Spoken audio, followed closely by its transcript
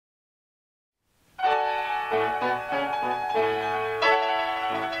Hello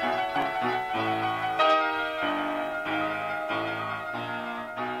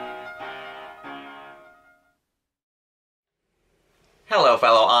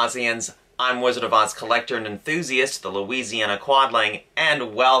fellow Ozians, I'm Wizard of Oz collector and enthusiast, the Louisiana Quadling,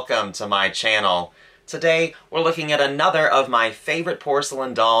 and welcome to my channel. Today we're looking at another of my favorite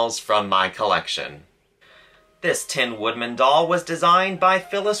porcelain dolls from my collection. This Tin Woodman doll was designed by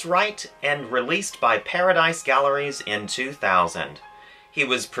Phyllis Wright and released by Paradise Galleries in 2000. He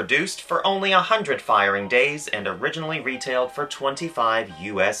was produced for only 100 firing days and originally retailed for $25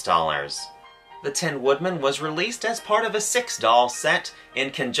 US. The Tin Woodman was released as part of a 6-doll set in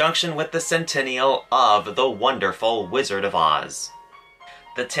conjunction with the centennial of the wonderful Wizard of Oz.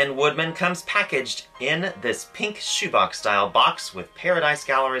 The Tin Woodman comes packaged in this pink shoebox-style box with Paradise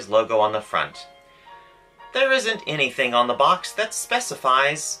Galleries logo on the front. There isn't anything on the box that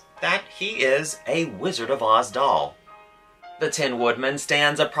specifies that he is a Wizard of Oz doll. The Tin Woodman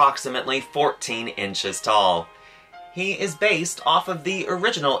stands approximately 14 inches tall. He is based off of the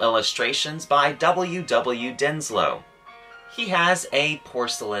original illustrations by W. Denslow. He has a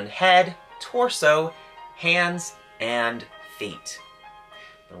porcelain head, torso, hands, and feet.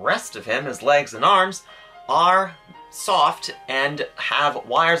 The rest of him, his legs and arms, are soft and have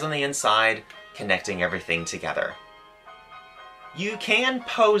wires on the inside connecting everything together. You can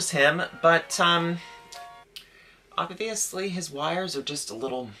pose him, but obviously his wires are just a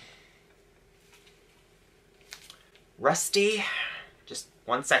little rusty. Just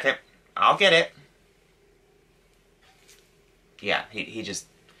one second. I'll get it. Yeah, he just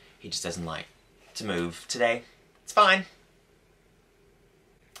doesn't like to move today. It's fine.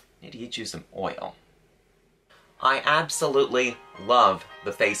 Need to get you some oil. I absolutely love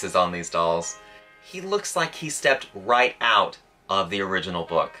the faces on these dolls. He looks like he stepped right out of the original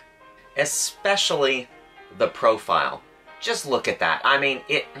book. Especially the profile. Just look at that. I mean,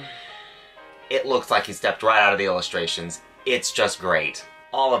 it looks like he stepped right out of the illustrations. It's just great.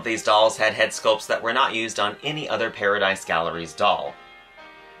 All of these dolls had head sculpts that were not used on any other Paradise Galleries doll.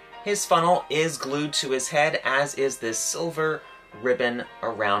 His funnel is glued to his head, as is this silver ribbon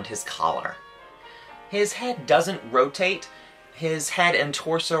around his collar. His head doesn't rotate. His head and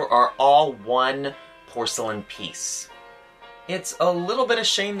torso are all one porcelain piece. It's a little bit of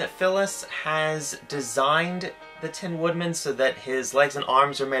shame that Phyllis has designed the Tin Woodman so that his legs and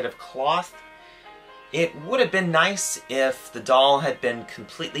arms are made of cloth. It would have been nice if the doll had been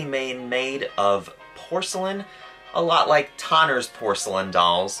completely made of porcelain, a lot like Tonner's porcelain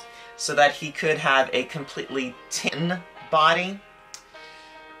dolls, so that he could have a completely tin body.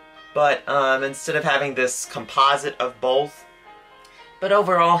 But instead of having this composite of both. But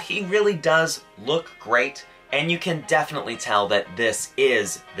overall, he really does look great, and you can definitely tell that this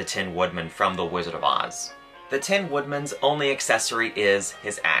is the Tin Woodman from the Wizard of Oz. The Tin Woodman's only accessory is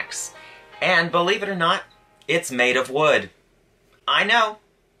his axe. And believe it or not, it's made of wood. I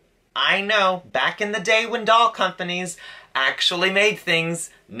know, back in the day when doll companies actually made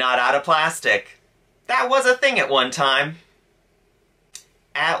things not out of plastic. That was a thing at one time.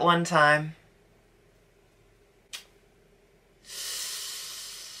 At one time.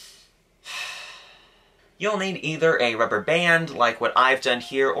 You'll need either a rubber band, like what I've done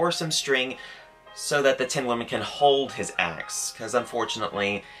here, or some string, so that the Tin Woodman can hold his axe, because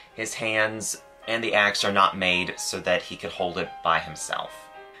unfortunately his hands and the axe are not made so that he could hold it by himself.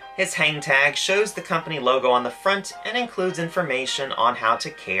 His hang tag shows the company logo on the front and includes information on how to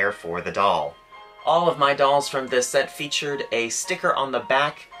care for the doll. All of my dolls from this set featured a sticker on the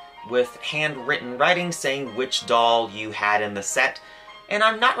back with handwritten writing saying which doll you had in the set, and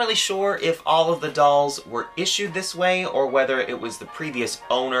I'm not really sure if all of the dolls were issued this way or whether it was the previous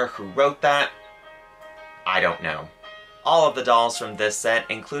owner who wrote that. I don't know. All of the dolls from this set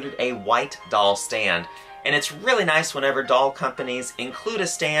included a white doll stand, and it's really nice whenever doll companies include a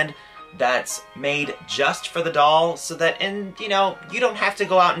stand that's made just for the doll so that, you don't have to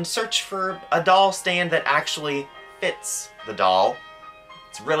go out and search for a doll stand that actually fits the doll.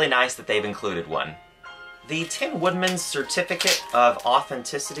 It's really nice that they've included one. The Tin Woodman's certificate of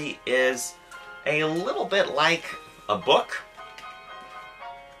authenticity is a little bit like a book,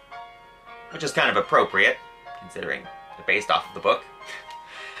 which is kind of appropriate, considering they're based off of the book.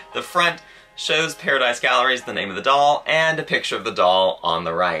 The front shows Paradise Galleries, the name of the doll, and a picture of the doll on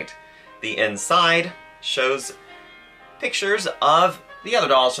the right. The inside shows pictures of the other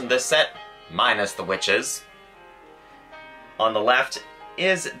dolls from this set, minus the witches. On the left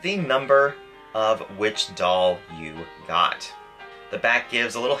is the number of which doll you got. The back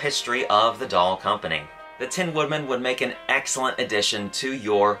gives a little history of the doll company. The Tin Woodman would make an excellent addition to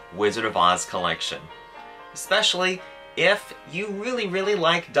your Wizard of Oz collection. especially if you really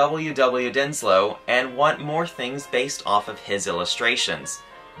like W.W. Denslow and want more things based off of his illustrations.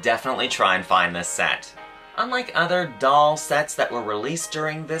 Definitely try and find this set. Unlike other doll sets that were released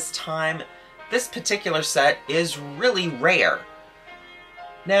during this time, this particular set is really rare.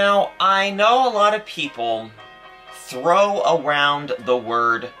 Now, I know a lot of people throw around the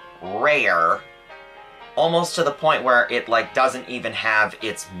word rare almost to the point where it doesn't even have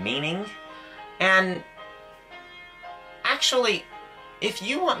its meaning. And actually, if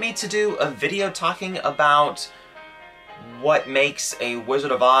you want me to do a video talking about what makes a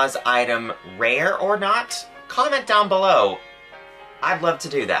Wizard of Oz item rare or not, comment down below. I'd love to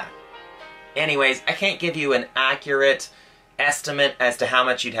do that. Anyways, I can't give you an accurate estimate as to how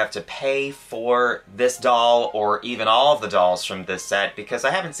much you'd have to pay for this doll or even all of the dolls from this set because I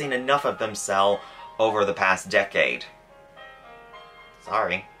haven't seen enough of them sell over the past decade.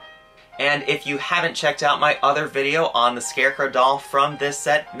 Sorry. And if you haven't checked out my other video on the Scarecrow doll from this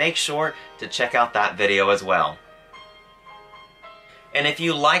set, make sure to check out that video as well. And if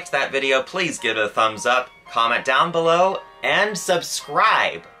you liked that video, please give it a thumbs up, comment down below, and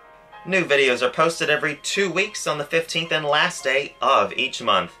subscribe! New videos are posted every 2 weeks on the 15th and last day of each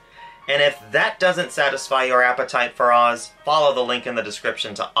month. And if that doesn't satisfy your appetite for Oz, follow the link in the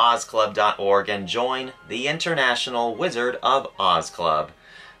description to ozclub.org and join the International Wizard of Oz Club.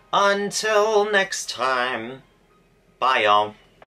 Until next time, bye y'all.